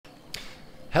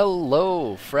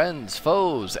Hello, friends,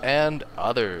 foes, and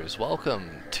others. Welcome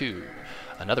to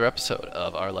another episode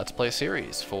of our Let's Play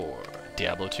series for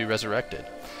Diablo 2 Resurrected.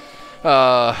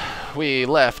 We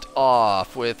left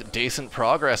off with decent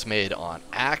progress made on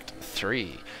Act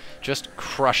 3. Just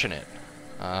crushing it.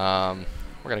 We're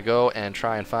going to go and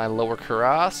try and find Lower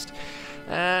Kurast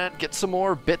and get some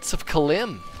more bits of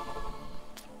Khalim.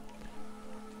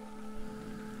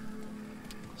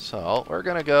 So, we're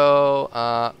going to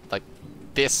go, like,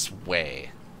 this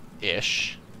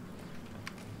way-ish,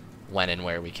 when and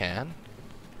where we can.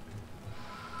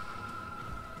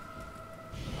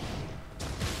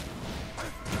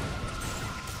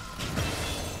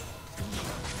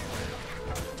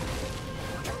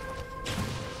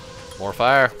 More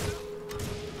fire.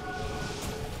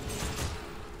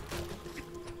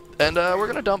 And we're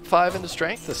gonna dump 5 into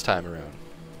strength this time around.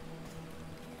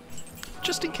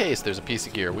 Just in case there's a piece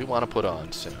of gear we want to put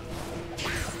on soon.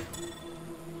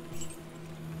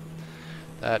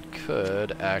 That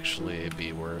could actually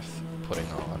be worth putting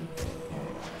on.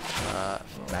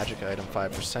 Magic item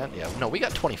 5%. Yeah, no, we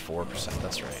got 24%.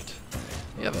 That's right.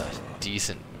 We have a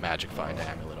decent magic find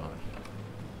amulet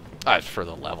on. For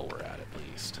the level we're at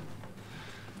least.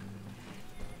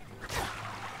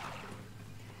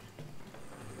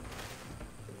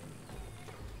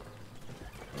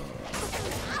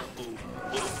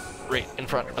 Right in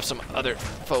front of some other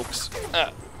folks.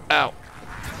 Ow.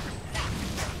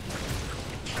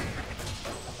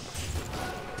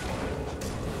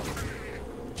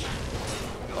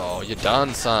 Oh, you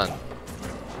done, son.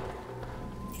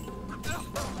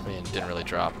 I mean, didn't really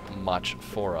drop much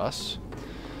for us.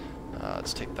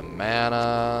 Let's take the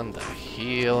mana, the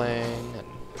healing, and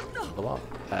move along.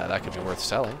 That could be worth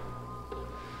selling.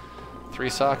 3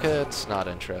 sockets, not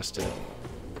interested.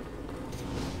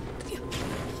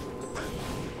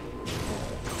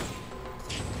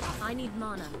 I need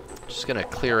mana. Just gonna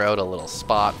clear out a little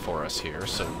spot for us here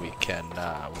so we can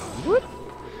whoop,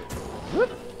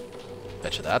 whoop.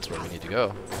 Betcha that's where we need to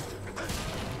go.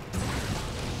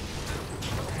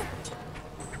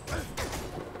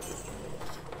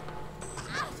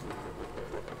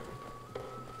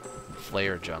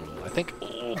 Flare jungle. I think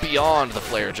beyond the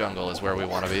flare jungle is where we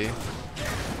want to be.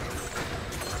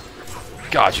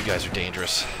 God, you guys are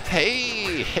dangerous.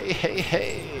 Hey, hey, hey,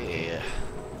 hey.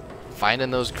 Finding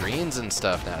those greens and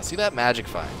stuff now. See that magic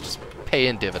find? Just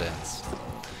paying dividends.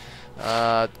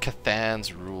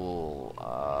 Cathan's rule.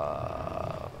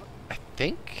 I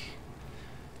think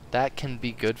that can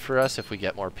be good for us if we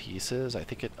get more pieces. I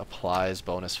think it applies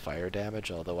bonus fire damage,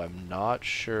 although I'm not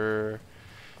sure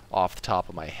off the top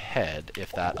of my head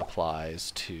if that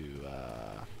applies to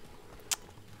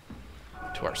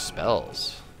our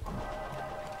spells.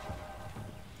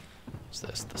 What's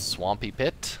this? The Swampy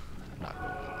Pit? I'm not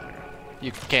going in there.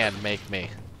 You can make me.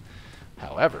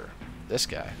 However, this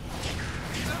guy,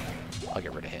 I'll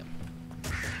get rid of him.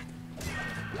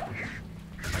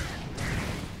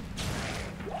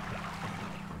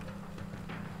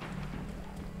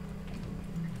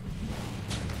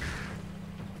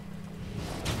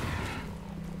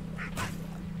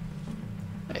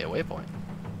 Hey, a waypoint.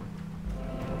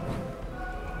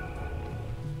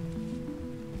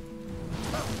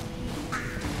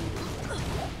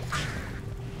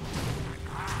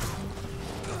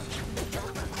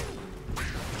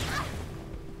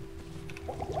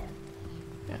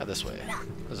 Yeah, this way.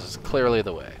 This is clearly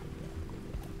the way.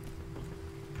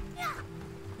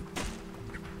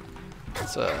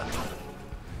 Let's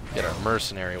get our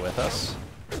mercenary with us.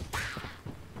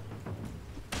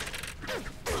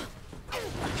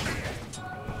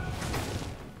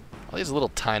 All these little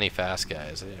tiny fast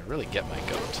guys, they really get my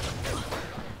goat.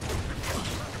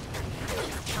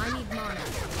 I need mana.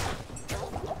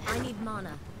 I need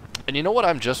mana. And you know what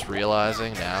I'm just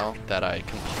realizing now that I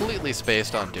completely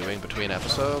spaced on doing between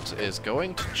episodes is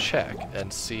going to check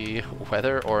and see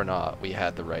whether or not we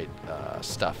had the right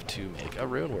stuff to make a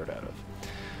rune word out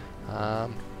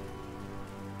of.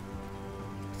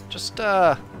 Just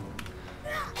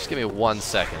give me 1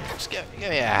 second. Just give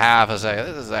me a half a second.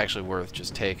 This is actually worth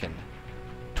just taking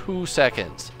 2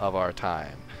 seconds of our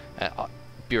time. I'll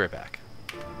be right back.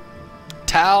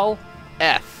 Tal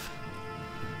F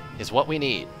is what we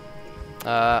need.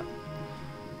 Tal,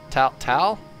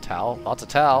 lots of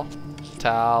Tal.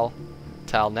 Tal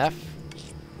Nef.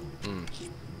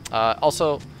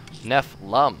 Also, Nef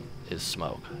Lum is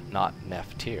smoke, not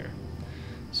Nef Tier.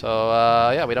 So,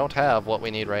 yeah, we don't have what we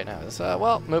need right now.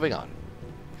 Well, moving on.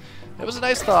 It was a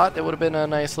nice thought. It would have been a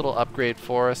nice little upgrade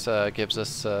for us. Gives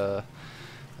us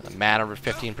mana,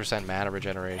 15% mana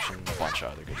regeneration, a bunch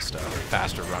of other good stuff.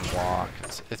 Faster run walk.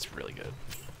 It's really good.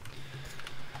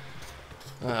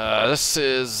 This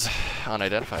is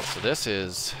unidentified, so this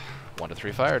is 1 to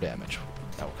 3 fire damage.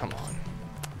 Oh, come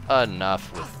on.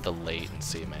 Enough with the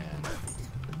latency, man.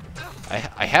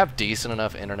 I have decent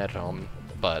enough internet at home,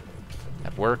 but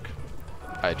at work,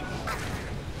 I do.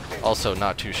 Also,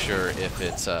 not too sure if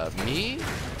it's me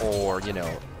or, you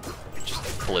know,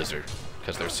 just Blizzard,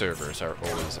 because their servers are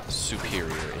always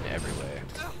superior in every way.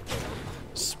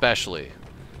 Especially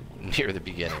near the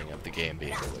beginning of the game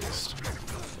being released.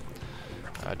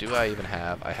 Do I even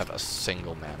have... I have a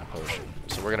single mana potion,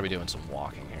 so we're going to be doing some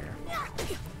walking here.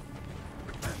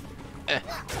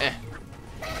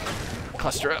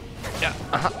 Cluster up. Yeah,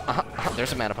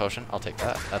 There's a mana potion. I'll take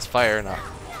that. That's fire. No,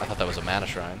 I thought that was a mana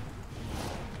shrine.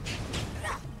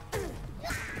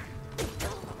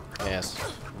 Yes,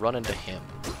 run into him.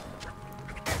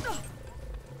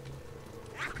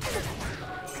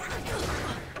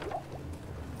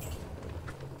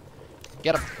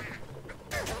 Get him.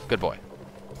 Good boy.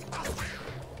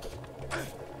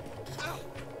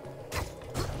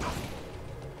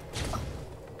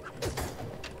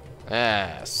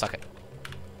 Suck it.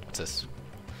 What's this?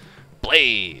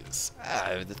 Blaze!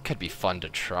 That could be fun to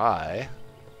try.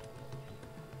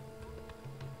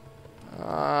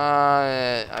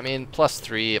 I mean,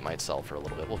 +3, it might sell for a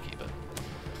little bit. We'll keep it.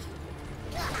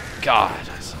 God,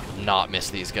 I not miss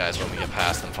these guys when we get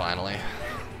past them finally.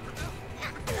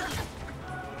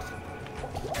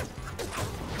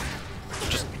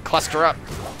 Just cluster up,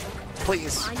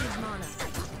 please. I need mana.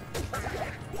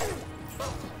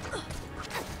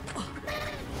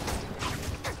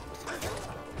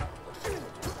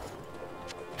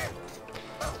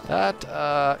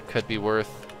 That could be worth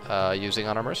using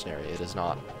on our mercenary. It is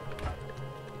not.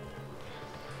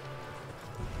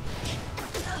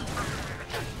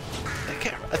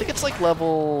 I think it's like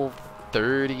level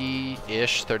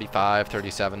 30-ish, 35,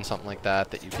 37, something like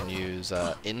that, that you can use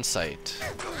Insight,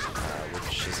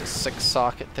 which is a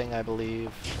 6-socket thing, I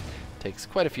believe. Takes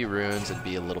quite a few runes and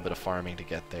be a little bit of farming to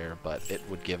get there, but it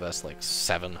would give us like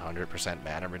 700%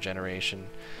 mana regeneration.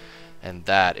 And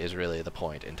that is really the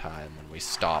point in time when we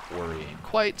stop worrying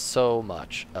quite so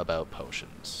much about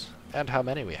potions and how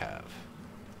many we have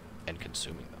and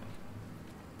consuming them.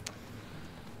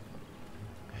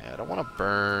 Yeah, I don't want to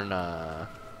burn a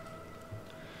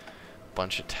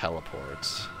bunch of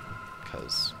teleports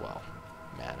because, well,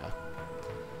 mana.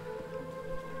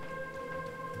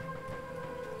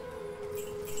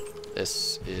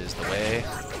 This is the way.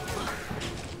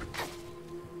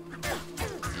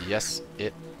 Yes,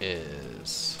 it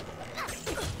is.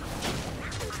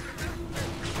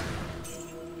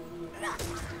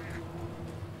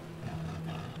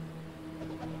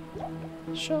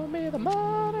 Show me the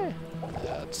money.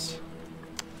 That's...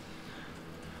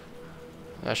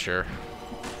 sure.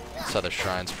 This other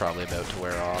shrine's probably about to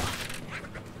wear off.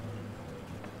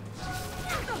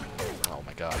 Oh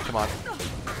my god, come on.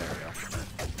 There we go.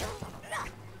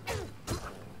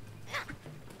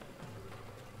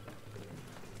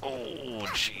 Oh,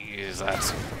 jeez,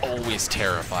 that's always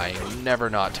terrifying. Never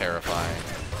not terrifying.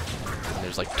 And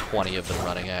there's like 20 of them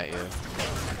running at you.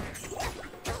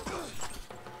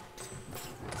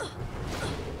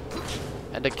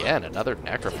 And again, another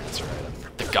necromancer item.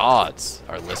 The gods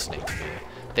are listening to me.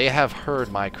 They have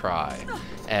heard my cry,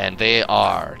 and they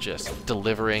are just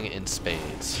delivering in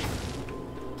spades.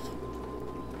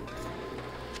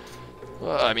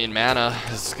 Well, I mean, mana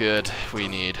is good. We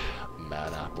need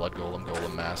mana. Blood Golem,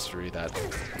 Golem Mastery. That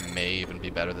may even be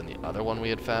better than the other one we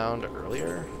had found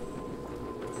earlier.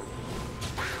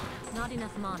 Not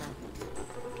enough mana.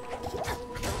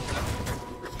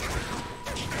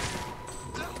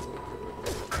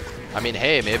 I mean,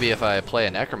 hey, maybe if I play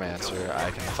a Necromancer,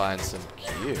 I can find some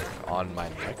gear on my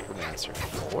Necromancer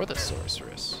for the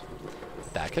Sorceress.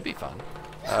 That could be fun.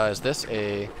 Is this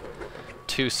a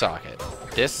 2-socket?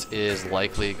 This is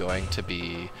likely going to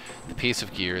be the piece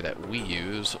of gear that we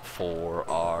use for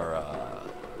our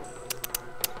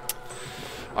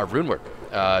rune work.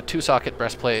 2-socket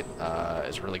breastplate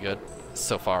is really good.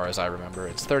 So far as I remember,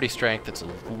 it's 30 strength. It's a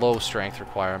low strength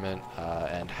requirement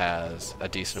and has a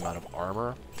decent amount of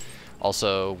armor.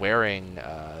 Also, wearing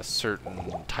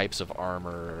certain types of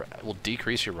armor will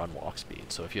decrease your run walk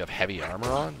speed. So if you have heavy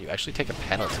armor on, you actually take a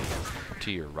penalty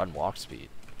to your run walk speed.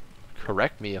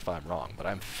 Correct me if I'm wrong, but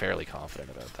I'm fairly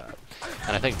confident about that.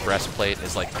 And I think breastplate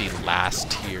is like the last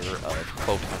tier of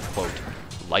quote-unquote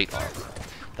light armor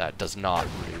that does not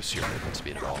reduce your movement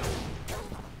speed at all.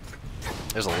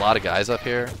 There's a lot of guys up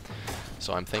here,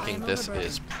 so I'm thinking this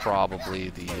is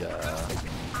probably the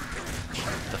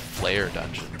Flare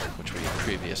dungeon, which we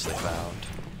previously found.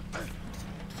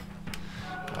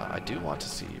 I do want to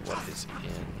see what is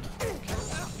in. Okay,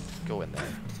 go in there.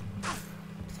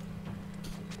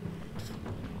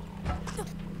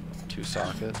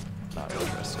 Two-socket. Not really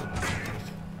interested.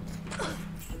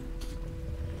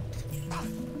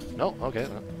 No, okay.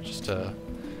 No, just a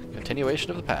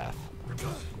continuation of the path.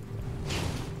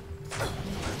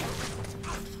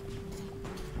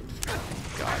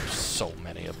 God, there's so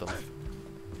many of them.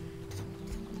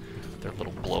 They're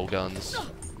little blowguns.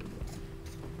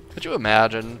 Could you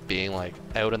imagine being like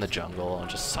out in the jungle and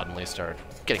just suddenly start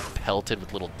getting pelted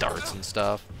with little darts and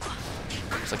stuff?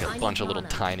 It's like a bunch of little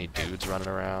tiny dudes running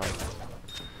around.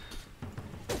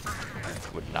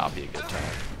 Would not be a good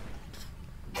time.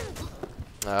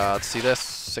 Let's see this.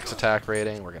 6 attack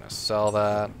rating. We're gonna sell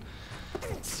that.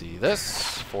 Let's see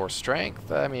this. 4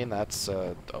 strength. I mean, that's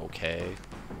okay.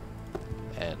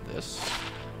 And this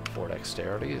 4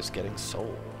 dexterity is getting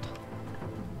sold.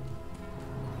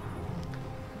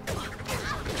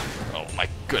 Oh my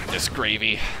goodness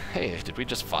gravy. Hey, did we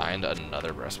just find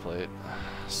another breastplate?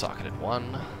 Socketed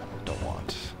 1. Don't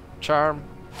want. Charm.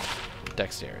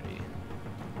 Dexterity.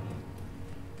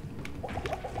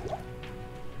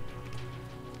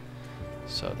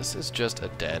 So this is just a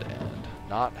dead end.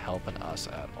 Not helping us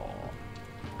at all.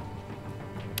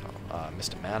 Oh,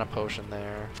 missed a mana potion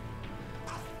there.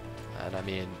 And I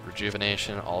mean,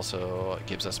 rejuvenation also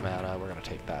gives us mana. We're going to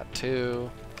take that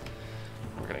too.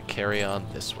 We're going to carry on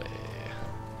this way.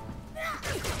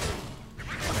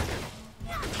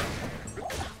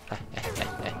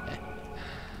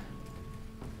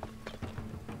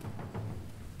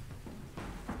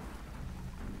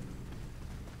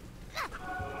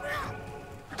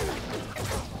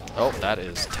 Oh, that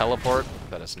is teleport.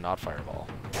 That is not fireball.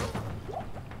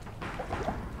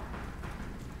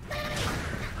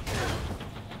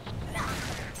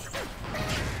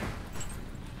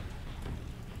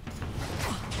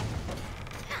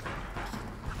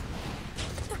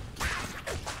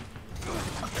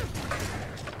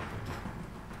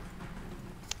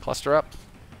 Cluster up.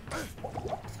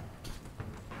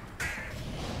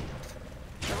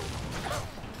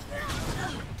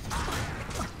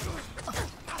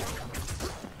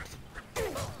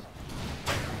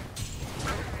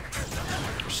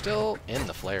 We're still in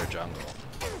the flare jungle.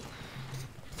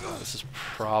 This is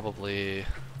probably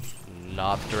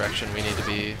not the direction we need to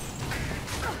be.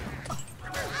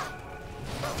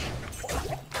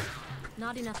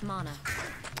 Not enough mana.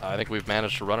 I think we've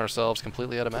managed to run ourselves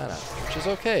completely out of mana, which is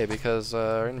okay because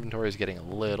our inventory is getting a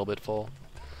little bit full.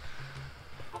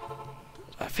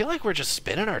 I feel like we're just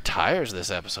spinning our tires this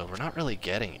episode. We're not really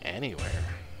getting anywhere.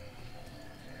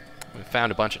 We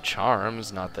found a bunch of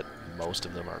charms, not that most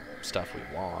of them are stuff we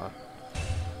want.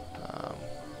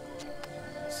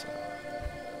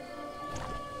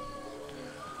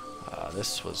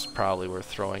 This was probably worth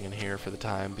throwing in here for the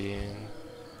time being.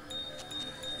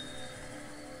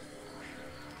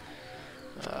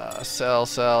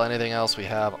 Sell. Anything else we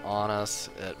have on us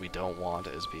that we don't want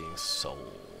is being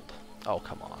sold. Oh,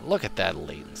 come on. Look at that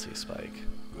latency spike.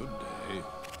 Good day.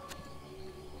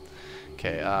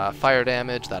 Okay, fire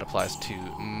damage. That applies to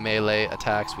melee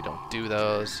attacks. We don't do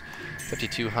those.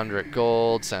 5,200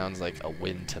 gold. Sounds like a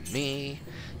win to me.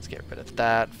 Let's get rid of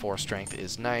that. 4 strength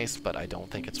is nice, but I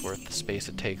don't think it's worth the space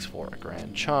it takes for a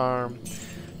grand charm.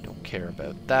 Don't care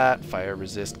about that. Fire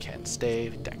resist can stay.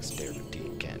 Dexterity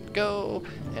can go.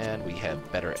 And we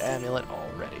have better amulet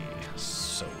already.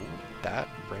 So that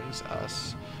brings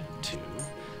us to...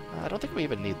 I don't think we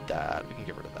even need that. We can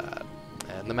get rid of that.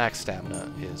 And the max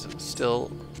stamina is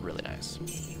still really nice.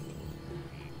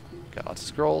 Got lots of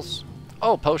scrolls.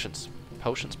 Oh, potions.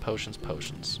 Potions.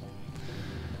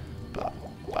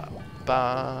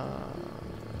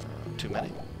 Too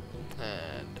many.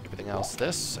 And everything else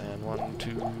this. And 1,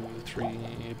 2, 3,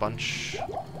 bunch.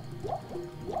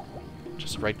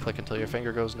 Just right click until your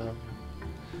finger goes numb.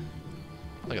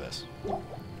 Look at this.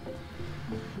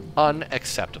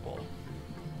 Unacceptable.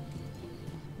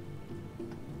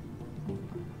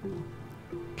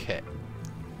 Okay.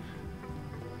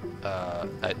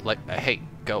 Hey,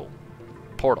 go.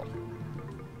 Portal.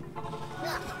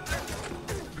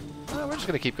 We're just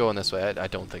gonna keep going this way. I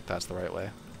don't think that's the right way.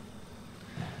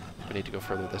 We need to go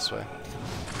further this way.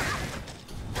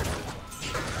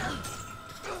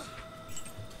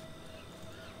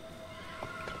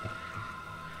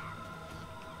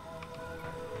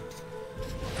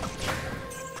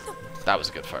 That was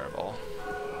a good fireball.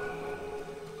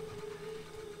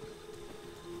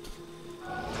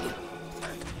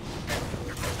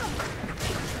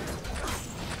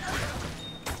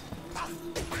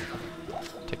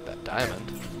 Take that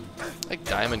diamond. I think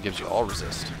diamond gives you all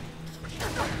resist.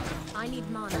 I need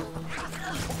mana.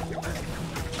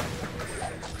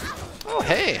 Oh,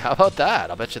 hey, how about that?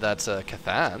 I'll bet you that's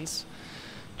Cathan's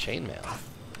chainmail.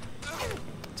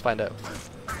 Let's find out.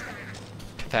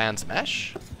 Cathan's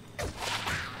Mesh?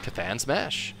 Cathan's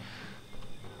Mesh.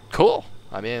 Cool.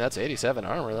 I mean, that's 87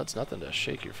 armor. That's nothing to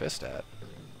shake your fist at.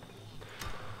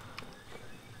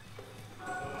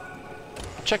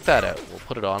 Check that out. We'll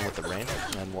put it on with the ring,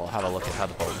 and we'll have a look at how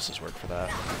the bonuses work for that.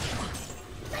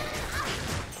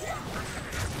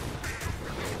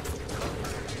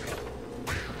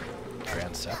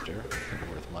 Grand Scepter, could be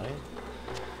worth money.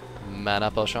 Mana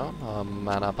Potion,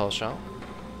 Mana Potion.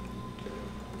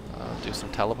 Do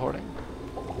some teleporting.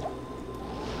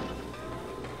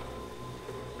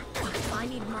 I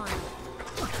need mana.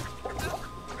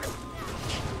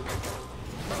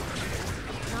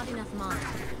 Not enough mana.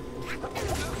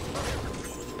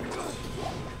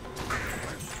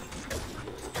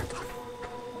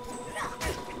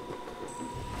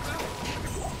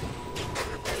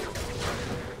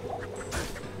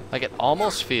 Like, it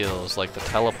almost feels like the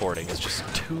teleporting is just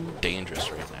too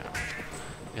dangerous right now.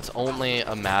 It's only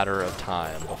a matter of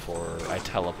time before I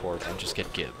teleport and just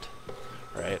get gibbed,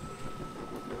 right?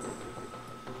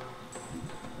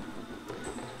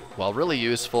 While really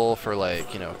useful for,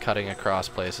 like, you know, cutting across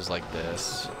places like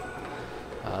this,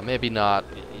 maybe not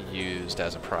used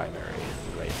as a primary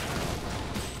right now.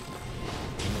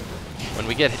 When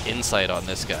we get insight on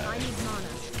this guy, I need mana.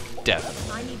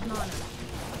 definitely. I need mana.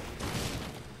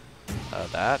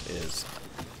 That is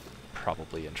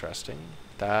probably interesting.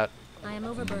 That I am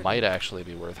overburdened. might actually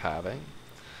be worth having.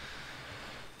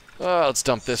 Let's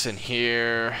dump this in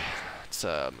here. Let's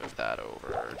move that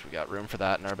over. We got room for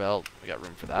that in our belt. We got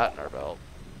room for that in our belt.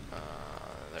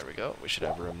 There we go. We should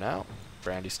have room now.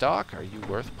 Brandy stock, are you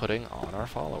worth putting on our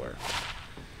follower?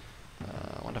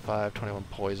 1 to 5, 21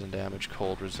 poison damage,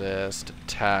 cold resist,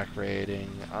 attack rating.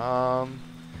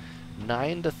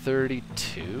 9 to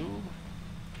 32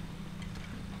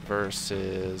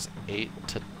 versus 8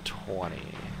 to 20.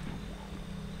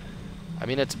 I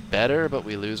mean, it's better, but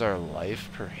we lose our life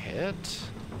per hit.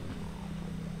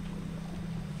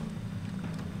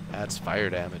 Adds fire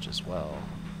damage as well.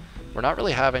 We're not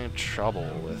really having trouble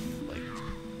with, like,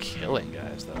 killing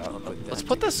guys, though. Let's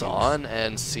put this on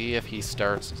and see if he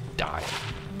starts dying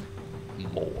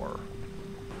more.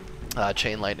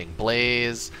 Chain Lightning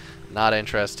Blaze, not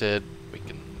interested. We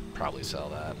can probably sell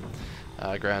that.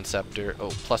 Grand Scepter, oh,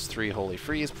 +3 Holy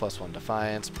Freeze, +1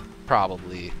 Defiance.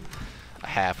 Probably a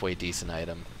halfway decent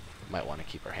item. Might want to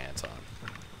keep our hands on.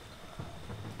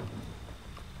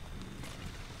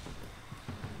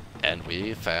 And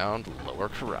we found Lower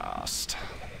Kurast.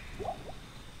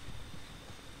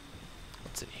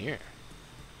 What's in here?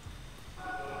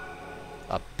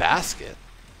 A basket?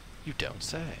 You don't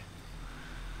say.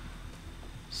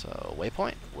 So,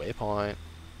 waypoint? Waypoint.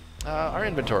 Our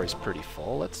inventory's pretty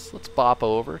full. Let's bop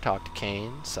over, talk to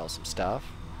Kane, sell some stuff.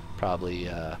 Probably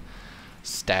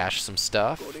stash some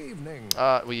stuff. Good evening.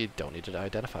 We don't need to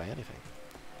identify anything.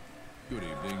 Good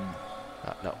evening.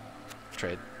 No.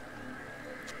 Trade.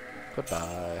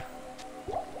 Goodbye.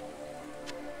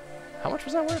 How much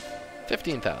was that worth?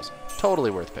 15,000.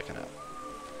 Totally worth picking up.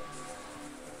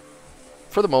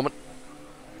 For the moment,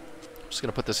 I'm just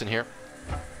going to put this in here.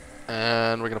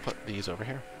 And we're going to put these over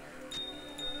here.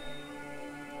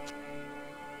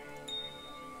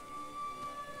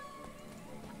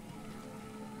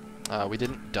 We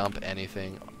didn't dump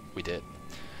anything. We did.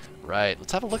 Right,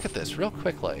 let's have a look at this real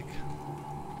quick, like.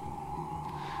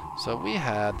 So we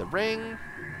had the ring.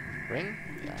 Ring?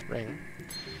 Yeah, ring.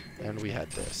 And we had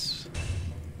this.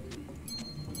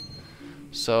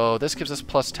 So this gives us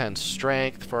 +10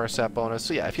 strength for our set bonus.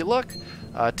 So yeah, if you look,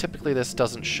 typically this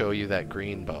doesn't show you that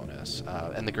green bonus.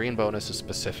 And the green bonus is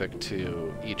specific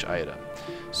to each item.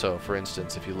 So for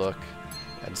instance, if you look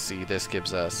and see, this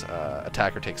gives us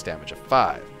attacker takes damage of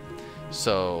 5.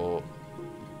 So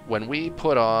when we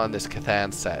put on this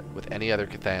Cathan set with any other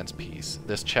Cathan's piece,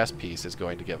 this chest piece is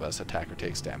going to give us attacker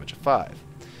takes damage of 5.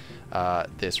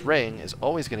 This ring is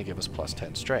always going to give us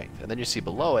 +10 strength. And then you see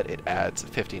below it, it adds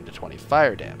 15 to 20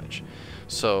 fire damage.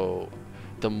 So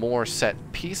the more set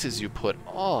pieces you put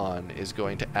on is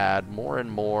going to add more and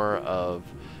more of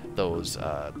those,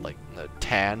 like the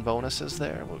tan bonuses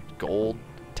there. Gold,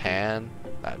 tan,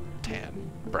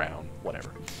 brown,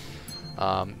 whatever.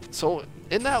 So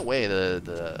in that way,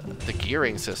 the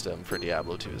gearing system for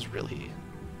Diablo 2 is really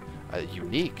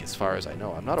unique as far as I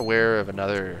know. I'm not aware of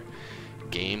another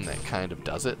game that kind of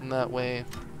does it in that way.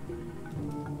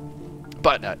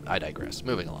 But I digress.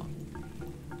 Moving along.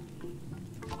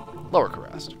 Lower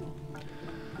Kurast.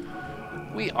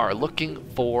 We are looking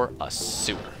for a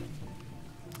sewer.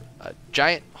 A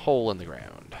giant hole in the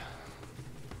ground.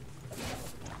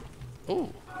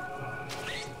 Ooh.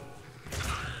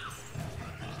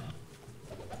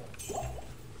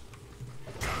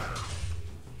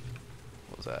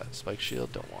 Spike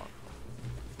shield, don't want.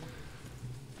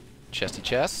 Chesty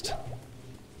chest.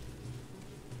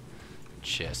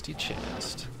 Chesty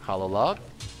chest. Hollow log.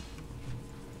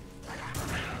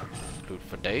 Loot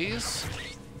for days.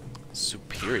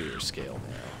 Superior scale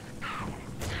mail. I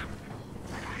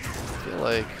feel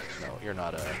like... No, you're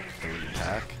not a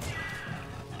 3-pack.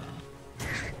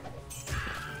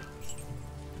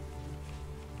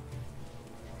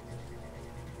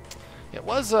 It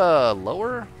was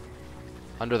lower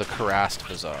under the Kurast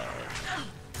Bazzar.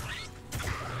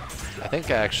 I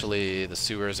think actually the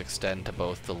sewers extend to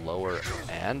both the lower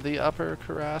and the upper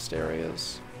Kurast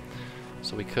areas.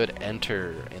 So we could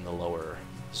enter in the lower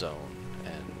zone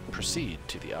and proceed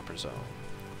to the upper zone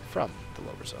from the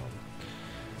lower zone.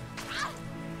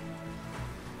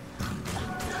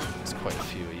 There's quite a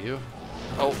few of you.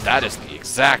 Oh, that is the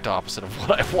exact opposite of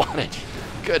what I wanted.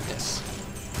 Goodness.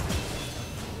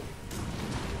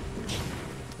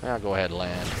 I'll go ahead and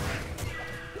land.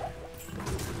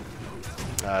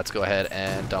 Let's go ahead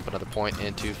and dump another point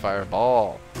into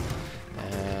Fireball.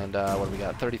 And what do we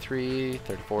got? 33,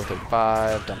 34,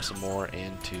 35. Dump some more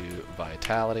into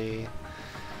Vitality.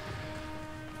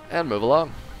 And move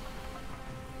along.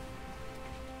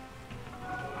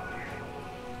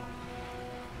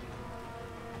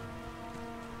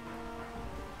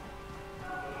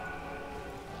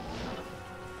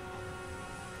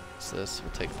 What's this?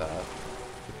 We'll take that.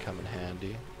 Could come in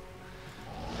handy.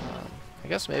 I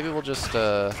guess maybe we'll just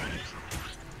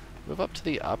move up to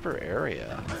the upper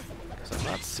area, because I'm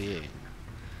not seeing a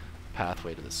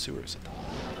pathway to the sewers at the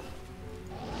moment.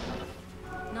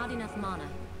 Not enough mana.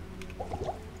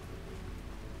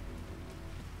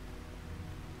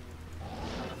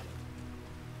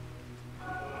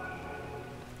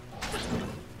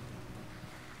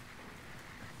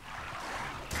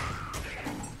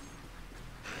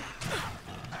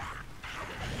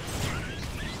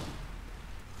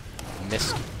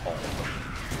 Missed all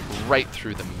right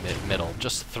through the middle,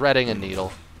 just threading a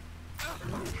needle.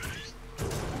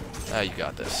 You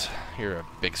got this. You're a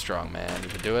big, strong man. You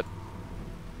can do it.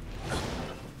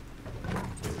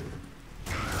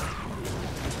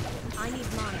 I need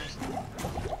mana.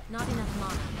 Not enough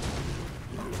mana.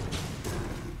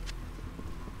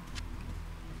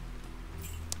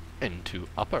 Into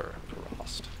upper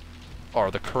Kurast.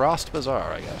 Or the Kurast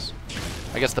Bazzar, I guess.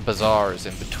 I guess the Bazzar is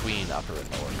in between upper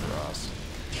and lower Kurast.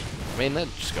 I mean,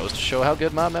 that just goes to show how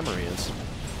good my memory is.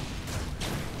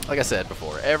 Like I said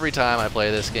before, every time I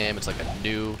play this game, it's like a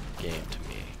new game to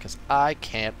me, because I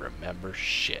can't remember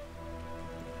shit.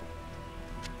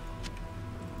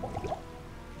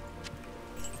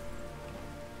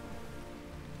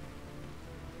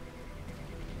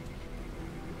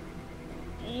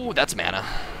 Ooh, that's mana.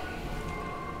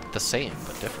 The same,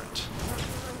 but different.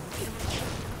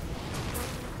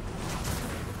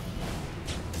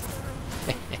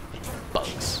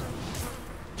 Bugs.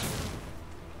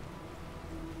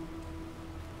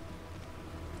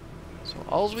 So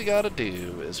all we gotta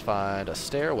do is find a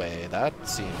stairway. That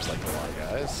seems like a lot of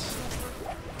guys.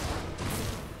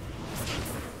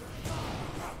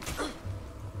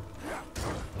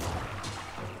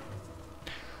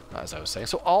 As I was saying,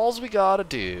 so all we gotta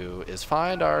do is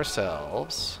find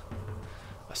ourselves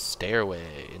a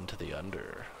stairway into the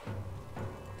under.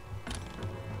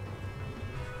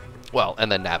 Well,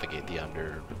 and then navigate the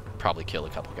under, probably kill a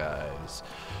couple guys.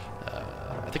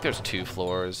 I think there's 2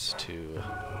 floors to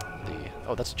the...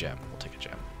 Oh, that's a gem. We'll take a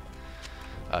gem.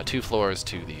 2 floors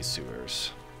to the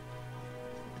sewers.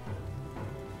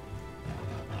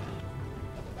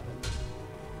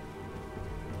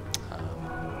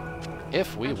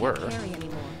 If we were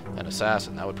an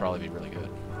assassin, that would probably be really good.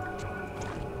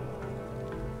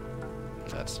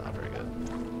 That's not very good.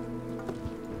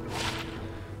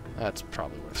 That's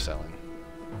probably worth selling.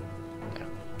 Yeah.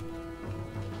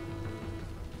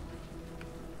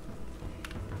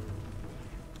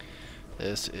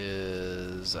 This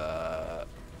is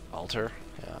altar.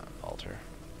 Yeah, altar.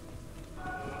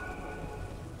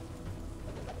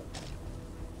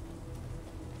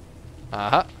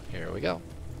 Aha! Here we go.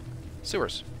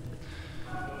 Sewers.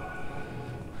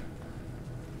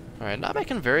 Alright, not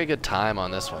making very good time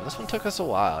on this one. This one took us a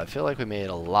while. I feel like we made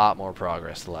a lot more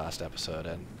progress the last episode,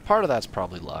 and part of that's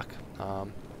probably luck.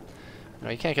 You know,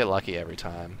 you can't get lucky every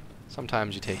time.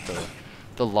 Sometimes you take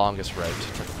the longest route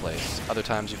to the place. Other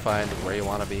times you find where you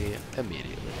want to be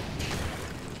immediately.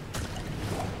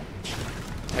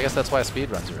 I guess that's why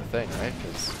speedruns are a thing, right?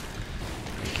 Because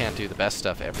you can't do the best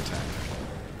stuff every time.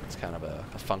 It's kind of a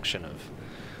function of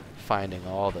finding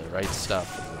all the right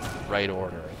stuff in the right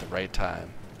order at the right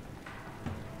time.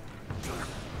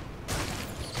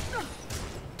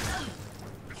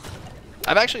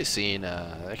 I've actually seen,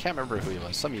 I can't remember who he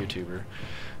was, some YouTuber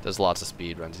does lots of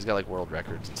speed runs. He's got like world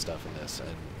records and stuff in this,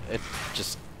 and it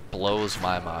just blows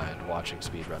my mind watching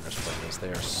speedrunners play this. They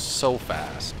are so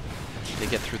fast. They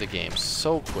get through the game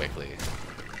so quickly.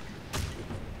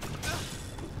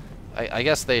 I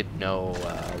guess they'd know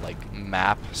like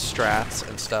map strats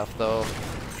and stuff though,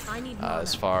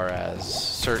 as far as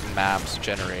certain maps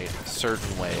generate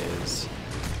certain ways.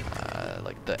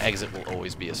 Like the exit will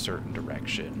always be a certain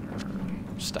direction or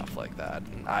stuff like that.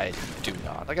 And I do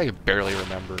not. Like I can barely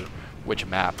remember which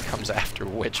map comes after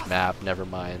which map, never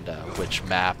mind which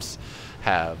maps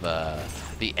have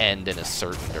the end in a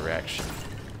certain direction.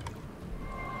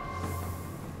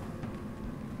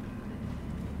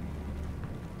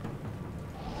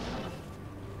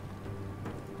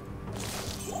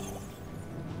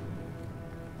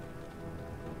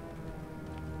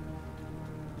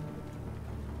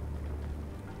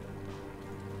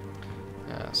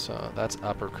 Yeah, so that's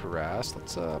Upper Kurast.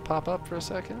 Let's pop up for a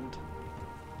second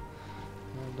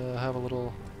and have a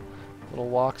little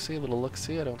walk-see, a little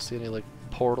look-see. I don't see any like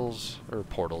portals.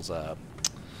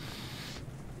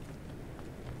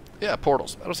 Yeah,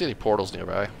 portals. I don't see any portals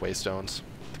nearby. Waystones,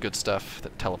 the good stuff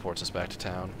that teleports us back to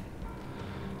town.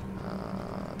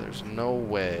 There's no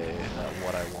way that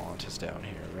what I want is down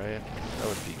here, right? That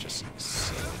would be just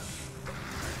silly.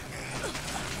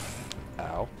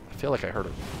 Ow. I feel like I heard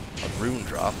a rune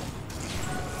drop.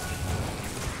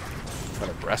 Got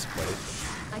a breastplate.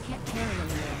 I can't carry anymore.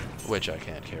 Which I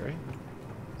can't carry.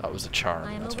 Oh, it was a charm.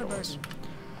 I am That's what it was.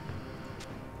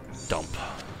 Dump.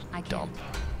 I can't. Dump.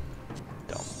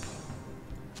 Dump.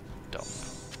 Dump.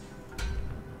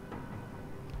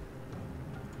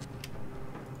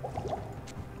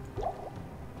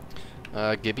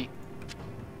 Gibby.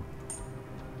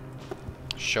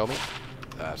 Show me.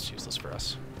 That's useless for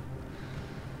us.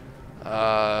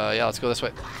 Yeah, let's go this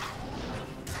way.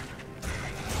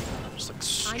 Just like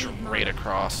straight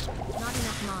across. Not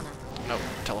enough mana. No,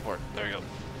 teleport. There you go.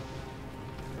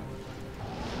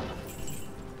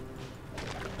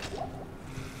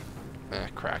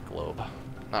 Cracked globe.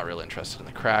 Not really interested in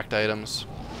the cracked items.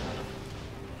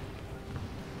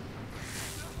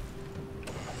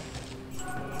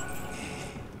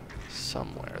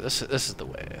 Somewhere. This is the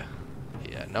way.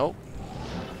 Yeah, nope.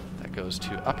 That goes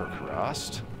to Upper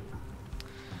Kurast.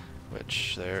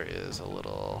 Which there is a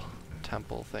little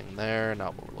temple thing there.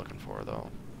 Not what we're looking for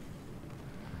though.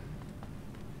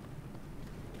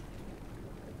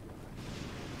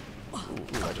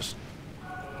 Ooh, I just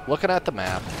looking at the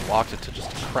map, walked into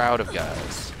just a crowd of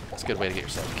guys. It's a good way to get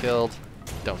yourself killed.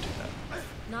 Don't do that.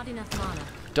 Not enough mana.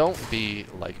 Don't be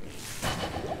like me.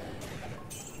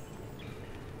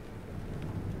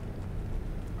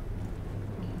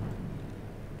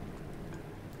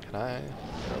 Can I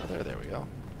get over there? There we go.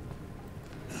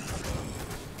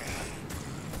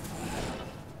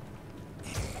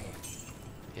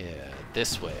 Yeah,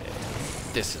 this way.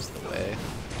 This is the way.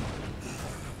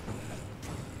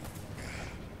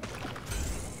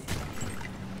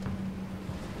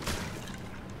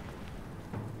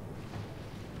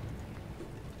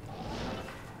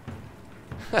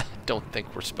 Don't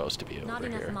think we're supposed to be over Not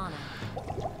enough here. mana.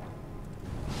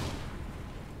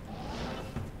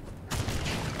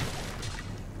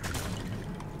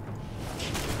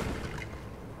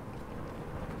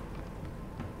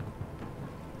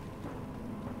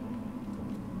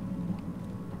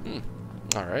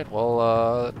 Alright,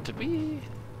 well, did we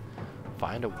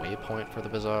find a waypoint for the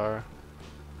bazaar?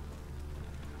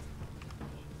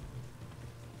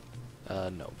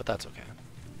 No, but that's okay.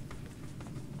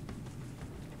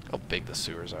 How big the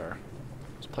sewers are.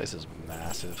 This place is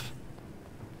massive.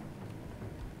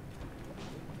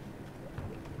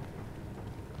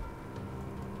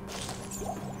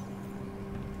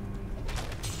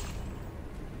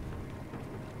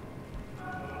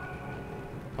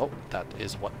 Oh, that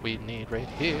is what we need right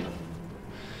here.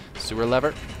 Sewer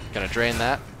lever. Gonna drain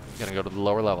that. Gonna go to the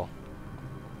lower level.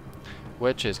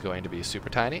 Which is going to be super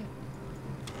tiny.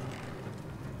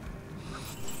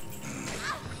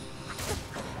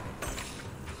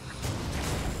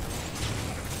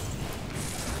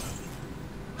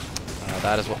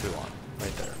 That is what we want,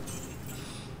 right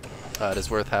there. It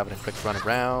is worth having a quick run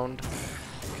around,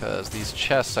 because these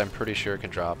chests, I'm pretty sure,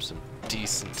 can drop some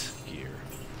decent gear.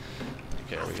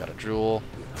 Okay, we got a jewel.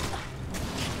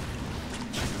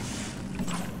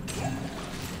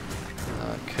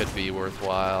 Could be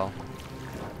worthwhile.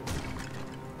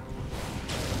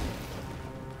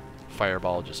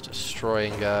 Fireball just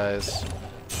destroying guys.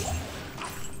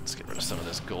 Let's get rid of some of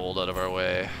this gold out of our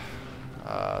way.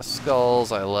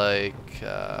 Skulls I like.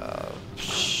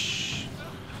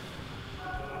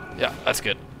 Yeah, that's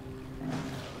good.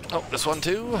 Oh, this one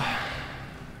too.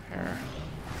 Here.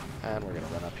 And we're gonna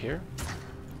run up here.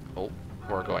 Oh,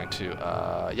 we're going to,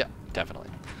 yeah, definitely.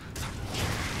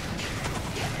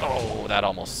 Oh, that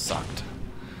almost sucked.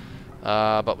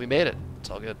 But we made it. It's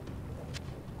all good.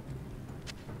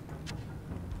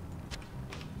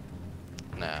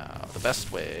 Now, the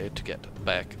best way to get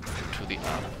back to the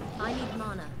I need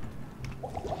mana.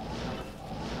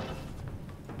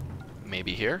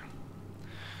 maybe here.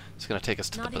 It's gonna take us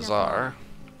to Not the enough bazaar.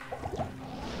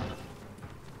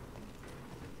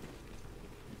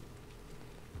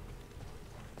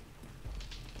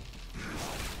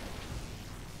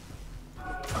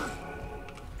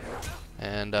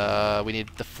 And we need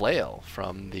the flail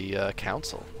from the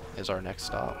council is our next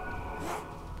stop.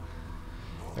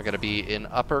 They're gonna be in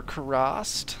Upper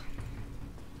Kurast.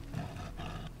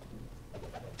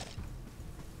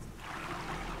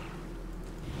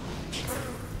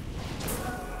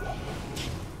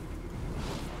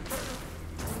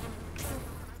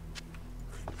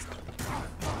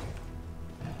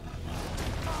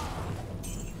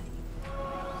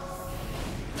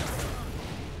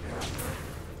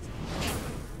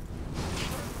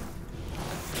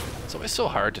 It's always so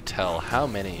hard to tell how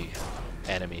many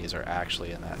enemies are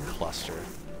actually in that cluster.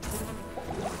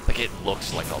 Like, it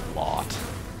looks like a lot.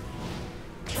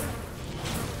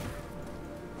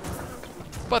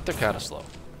 But they're kind of slow.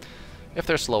 If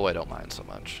they're slow, I don't mind so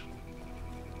much.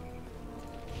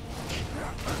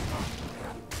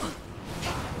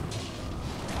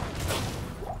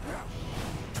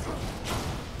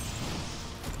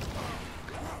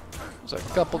 There's a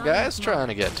couple guys trying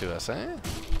to get to us, eh?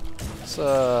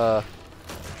 Let's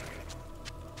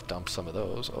dump some of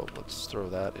those. Oh, let's throw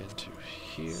that into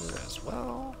here as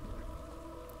well.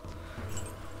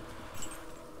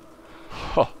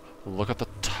 Huh, look at the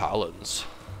talons.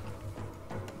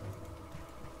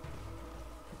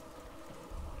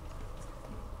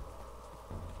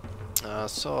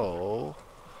 So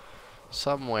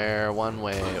somewhere, one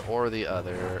way or the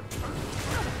other.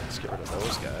 Let's get rid of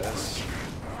those guys.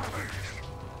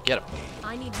 Get him.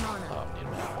 I need mana. Oh, need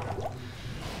mana.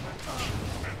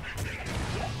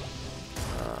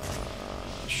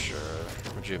 Sure.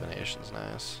 Rejuvenation's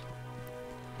nice.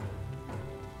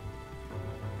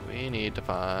 We need to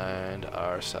find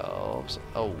ourselves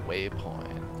a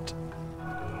waypoint.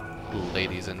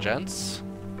 Ladies and gents.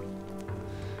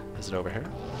 Is it over here?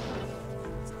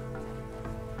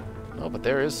 Oh, but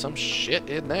there is some shit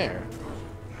in there.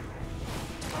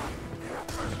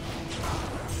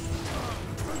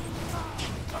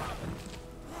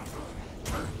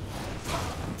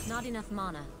 Not enough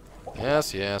mana.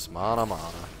 Yes, yes, mana,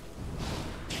 mana.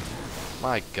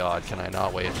 My god, can I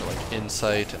not wait for, like,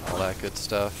 insight and all that good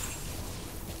stuff?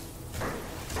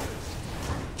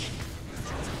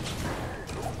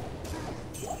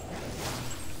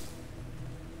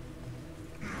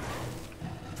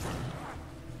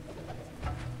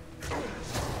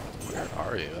 Where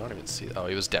are you? I don't even see. Oh,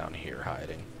 he was down here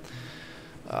hiding.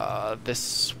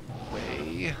 This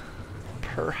way,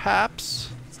 perhaps?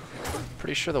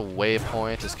 Pretty sure the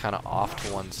waypoint is kind of off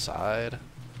to one side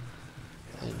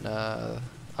in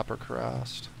Upper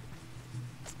Kurast.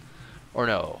 Or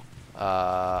no,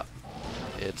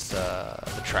 it's the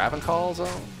Travincal zone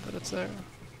that it's there.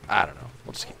 I don't know.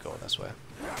 We'll just keep going this way.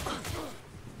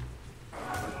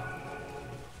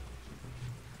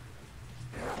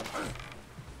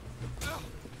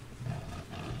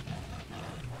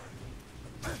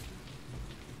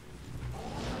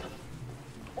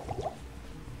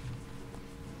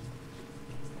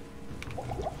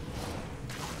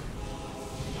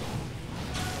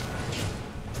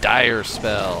 Dire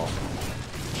spell.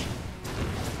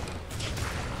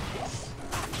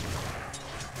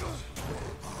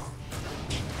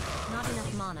 Not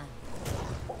enough mana.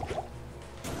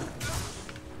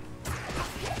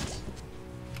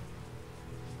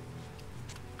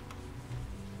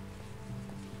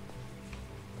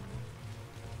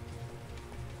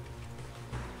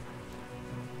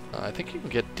 I think you can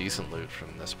get decent loot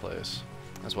from this place,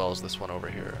 as well as this one over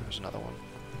here. There's another one.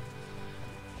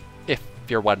 If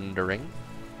you're wondering.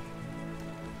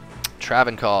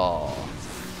 Travincal.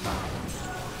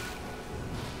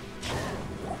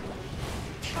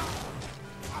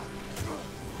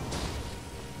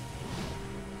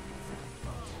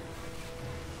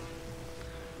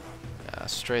 Yeah,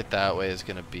 straight that way is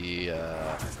gonna be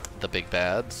the big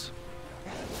bads.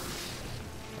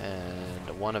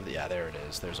 And one of the, yeah, there it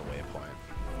is. There's a waypoint.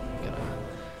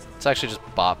 Let's actually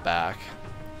just bop back.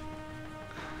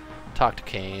 Talk to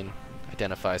Kane.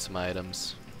 Identify some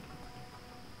items.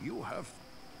 You have.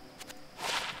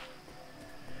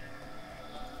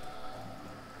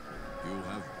 You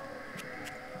have.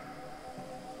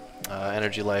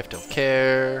 Energy life, don't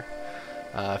care.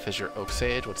 Fissure oak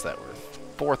sage, what's that worth?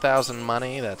 4,000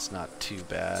 money, that's not too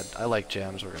bad. I like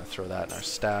gems, we're going to throw that in our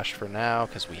stash for now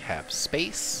because we have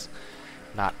space.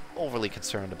 Not overly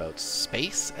concerned about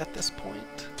space at this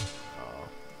point. Oh,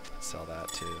 sell that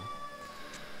too.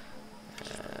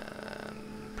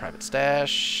 And private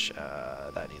stash,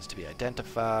 that needs to be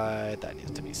identified, that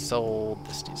needs to be sold,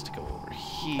 this needs to go over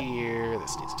here,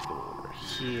 this needs to go over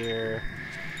here.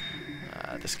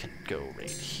 This can go right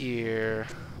here.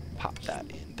 Pop that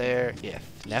in there.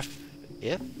 If no.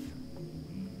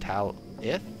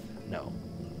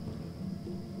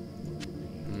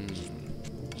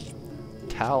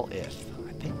 Tal if.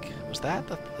 I think is that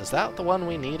the one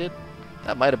we needed?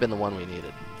 That might have been the one we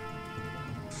needed.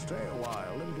 Stay a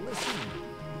while and listen.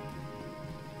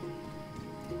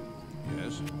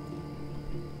 Yes.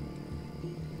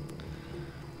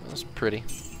 That's pretty.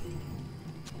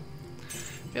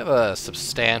 We have a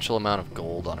substantial amount of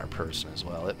gold on our person as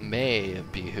well. It may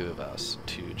behoove us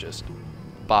to just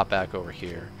bop back over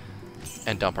here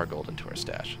and dump our gold into our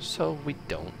stash so we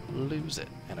don't lose it.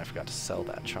 And I forgot to sell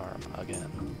that charm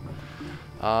again.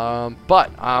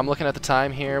 But I'm looking at the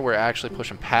time here. We're actually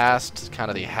pushing past kind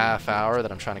of the half hour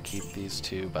that I'm trying to keep these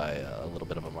two by a little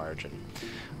bit of a margin.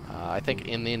 I think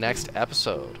in the next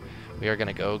episode we are going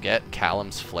to go get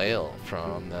Khalim's flail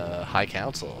from the High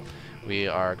Council. We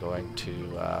are going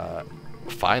to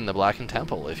find the Blackened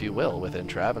Temple, if you will, within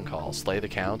Travincal. Slay the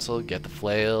council, get the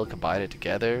flail, combine it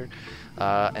together,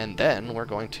 and then we're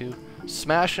going to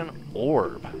smash an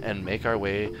orb and make our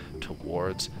way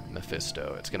towards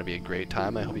Mephisto. It's going to be a great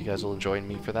time. I hope you guys will join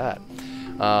me for that.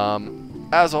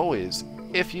 As always,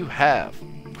 if you have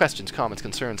questions, comments,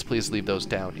 concerns, please leave those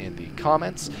down in the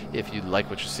comments. If you like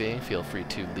what you're seeing, feel free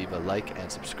to leave a like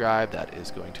and subscribe. That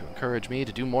is going to encourage me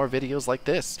to do more videos like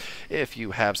this. If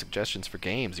you have suggestions for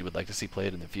games you would like to see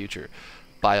played in the future,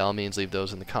 by all means leave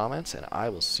those in the comments, and I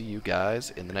will see you guys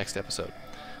in the next episode.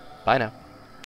 Bye now.